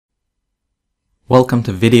Welcome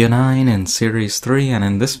to video 9 in series 3, and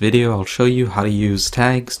in this video I'll show you how to use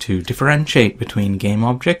tags to differentiate between game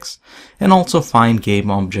objects and also find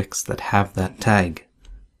game objects that have that tag.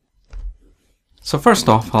 So first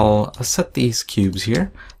off, I'll set these cubes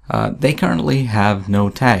here. They currently have no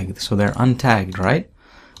tag, so they're untagged, right?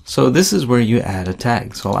 So this is where you add a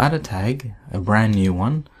tag. So I'll add a tag, a brand new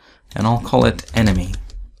one, and I'll call it enemy.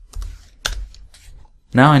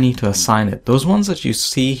 Now I need to assign it. Those ones that you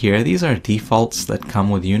see here, these are defaults that come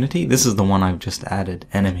with Unity. This is the one I've just added,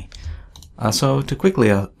 enemy. So to quickly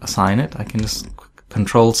assign it, I can just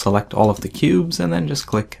control select all of the cubes and then just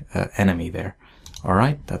click enemy there.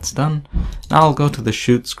 Alright, that's done. Now I'll go to the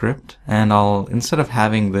shoot script and I'll, instead of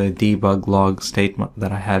having the debug log statement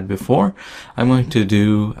that I had before, I'm going to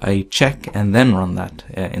do a check and then run that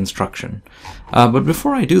instruction. But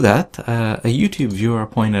before I do that, a YouTube viewer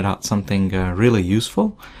pointed out something really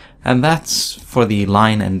useful, and that's for the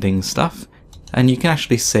line ending stuff. And you can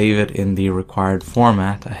actually save it in the required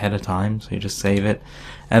format ahead of time, so you just save it.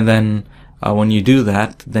 And then when you do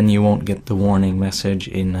that, then you won't get the warning message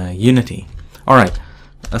in Unity. Alright,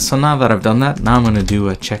 so now that I've done that, now I'm going to do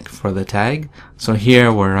a check for the tag. So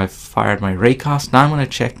here where I've fired my raycast, now I'm going to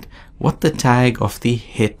check what the tag of the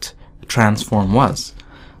hit transform was.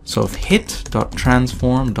 So if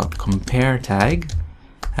hit.transform.compare tag,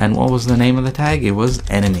 and what was the name of the tag? It was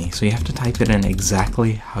enemy. So you have to type it in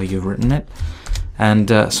exactly how you've written it. And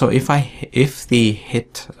so if the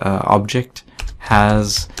hit object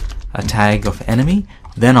has a tag of enemy,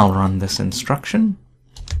 then I'll run this instruction.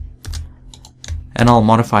 And I'll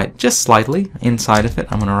modify it just slightly. Inside of it,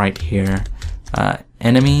 I'm going to write here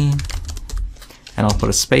enemy, and I'll put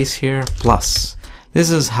a space here, plus.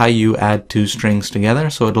 This is how you add two strings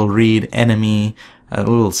together, so it'll read enemy, a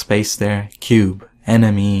little space there, cube,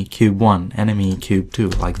 enemy, cube 1, enemy, cube 2,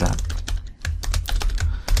 like that.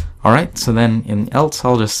 Alright, so then in else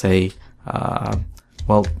I'll just say,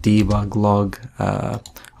 well, debug log,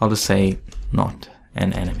 I'll just say not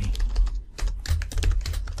an enemy.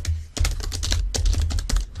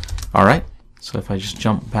 Alright, so if I just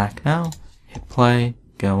jump back now, hit play,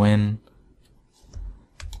 go in,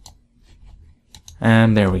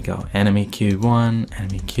 and there we go. Enemy cube 1,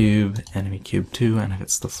 enemy cube 2, and if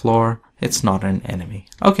it's the floor, it's not an enemy.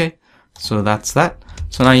 Okay, so that's that.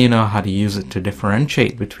 So now you know how to use it to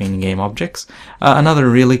differentiate between game objects. Another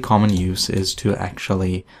really common use is to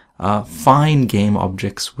actually find game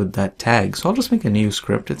objects with that tag. So I'll just make a new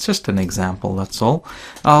script. It's just an example, that's all.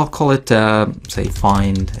 I'll call it, say,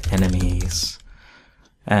 find enemies.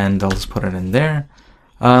 And I'll just put it in there.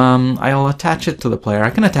 I'll attach it to the player.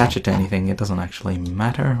 I can attach it to anything. It doesn't actually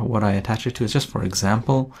matter what I attach it to. It's just for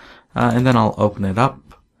example. And then I'll open it up.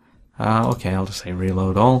 Okay, I'll just say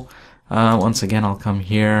reload all. Once again, I'll come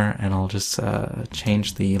here and I'll just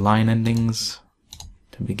change the line endings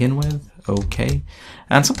to begin with. Okay.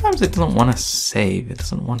 And sometimes it doesn't want to save. It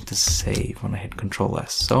doesn't want to save when I hit Control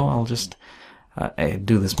S. So I'll just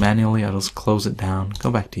do this manually. I'll just close it down,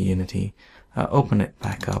 go back to Unity, open it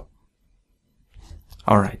back up.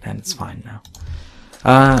 Alright, and it's fine now.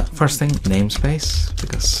 First thing, namespace,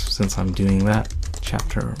 because since I'm doing that,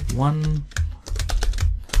 chapter 1.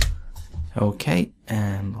 Okay,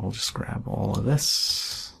 and I'll just grab all of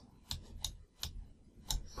this,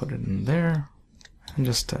 put it in there, and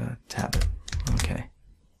just tab it. Okay.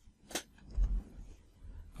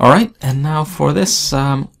 Alright, and now for this,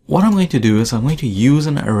 what I'm going to do is I'm going to use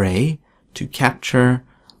an array to capture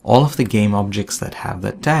all of the game objects that have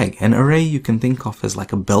that tag. An array you can think of as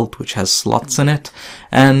like a belt which has slots in it,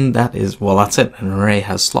 and that is, well, that's it. An array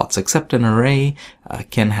has slots, except an array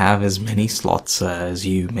can have as many slots as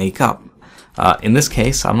you make up. In this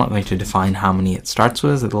case, I'm not going to define how many it starts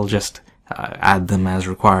with. It'll just add them as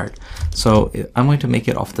required. So I'm going to make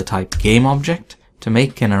it of the type gameObject. To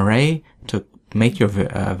make an array, to make your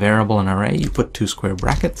variable an array, you put 2 square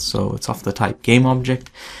brackets, so it's of the type gameObject,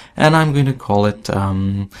 and I'm going to call it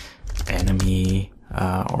enemy,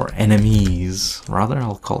 or enemies, rather,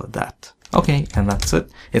 I'll call it that. Okay, and that's it.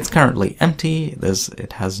 It's currently empty.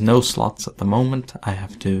 It has no slots at the moment. I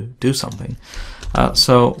have to do something.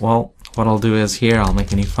 So, well, what I'll do is here, I'll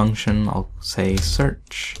make a new function. I'll say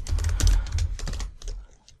search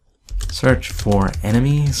for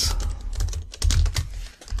enemies.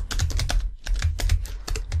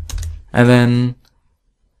 And then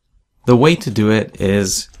the way to do it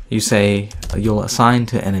is you say you'll assign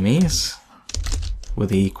to enemies with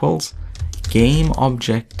the equals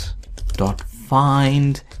gameObject.find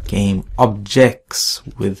find game objects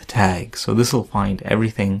with tag. So this will find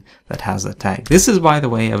everything that has a tag. This is, by the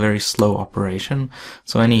way, a very slow operation.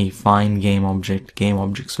 So any find game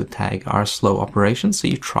objects with tag are slow operations. So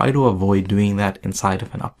you try to avoid doing that inside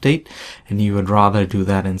of an update, and you would rather do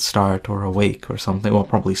that in start or awake or something. Well,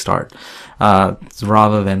 probably start,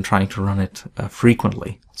 rather than trying to run it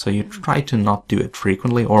frequently. So you try to not do it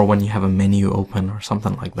frequently, or when you have a menu open or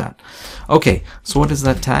something like that. Okay, so what is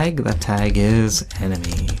that tag? That tag is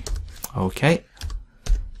enemy. Okay,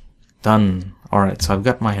 done. Alright, so I've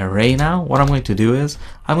got my array now. What I'm going to do is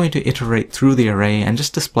I'm going to iterate through the array and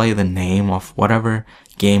just display the name of whatever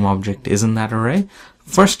game object is in that array.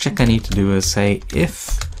 First check I need to do is say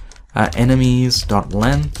if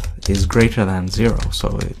enemies.length is greater than 0.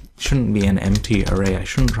 So it shouldn't be an empty array. I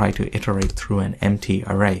shouldn't try to iterate through an empty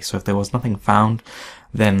array. So if there was nothing found,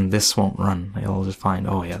 then this won't run. It'll just find,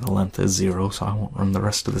 oh yeah, the length is 0, so I won't run the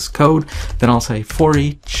rest of this code. Then I'll say for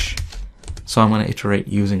each. So I'm going to iterate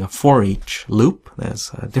using a for each loop.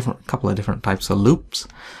 There's a couple of different types of loops.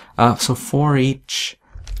 So for each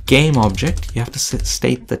game object, you have to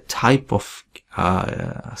state the type of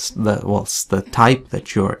the type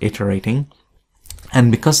that you're iterating.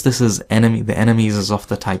 And because this is the enemies is of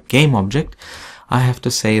the type game object, I have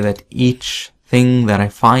to say that each thing that I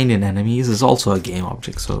find in enemies is also a game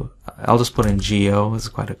object. So I'll just put in geo. It's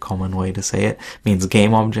quite a common way to say it. It means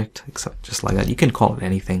game object, except just like that. You can call it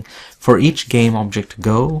anything. For each game object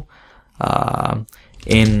go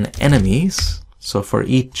in enemies, so for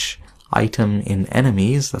each item in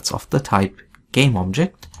enemies that's of the type game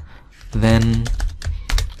object, then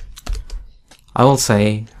I will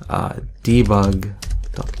say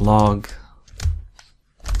debug.log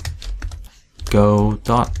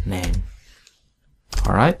go.name.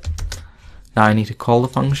 Alright, now I need to call the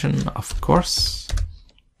function, of course.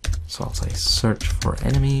 So I'll say search for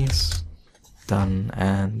enemies, done,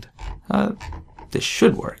 and this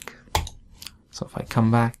should work. So if I come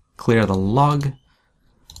back, clear the log,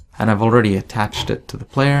 and I've already attached it to the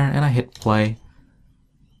player, and I hit play.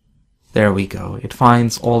 There we go. It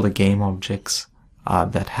finds all the game objects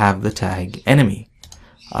that have the tag enemy.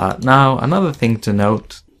 Now, another thing to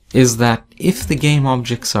note is that if the game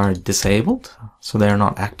objects are disabled, so they're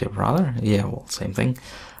not active rather, yeah, well, same thing.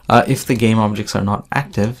 If the game objects are not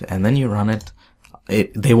active and then you run it,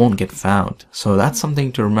 they won't get found. So that's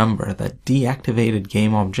something to remember, that deactivated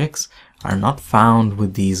game objects are not found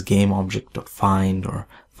with these gameObject.find or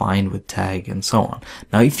find with tag and so on.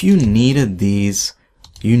 Now, if you needed these,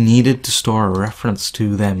 you needed to store a reference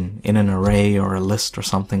to them in an array or a list or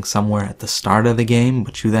something somewhere at the start of the game,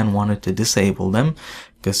 but you then wanted to disable them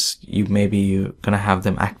because maybe you're going to have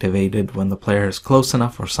them activated when the player is close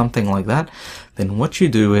enough or something like that, then what you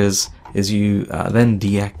do is you then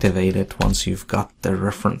deactivate it once you've got the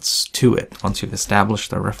reference to it. Once you've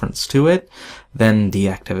established the reference to it, then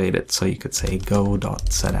deactivate it. So you could say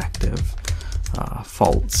go.setActive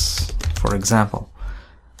false, for example.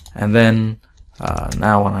 And then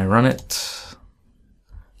now when I run it,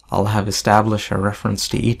 I'll have established a reference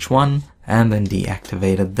to each one and then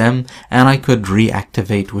deactivated them, and I could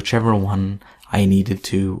reactivate whichever one I needed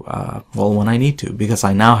to, well, when I need to, because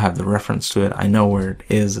I now have the reference to it. I know where it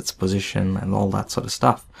is, its position, and all that sort of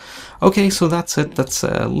stuff. Okay, so that's it. That's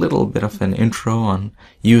a little bit of an intro on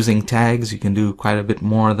using tags. You can do quite a bit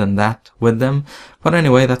more than that with them. But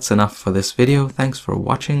anyway, that's enough for this video. Thanks for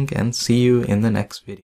watching, and see you in the next video.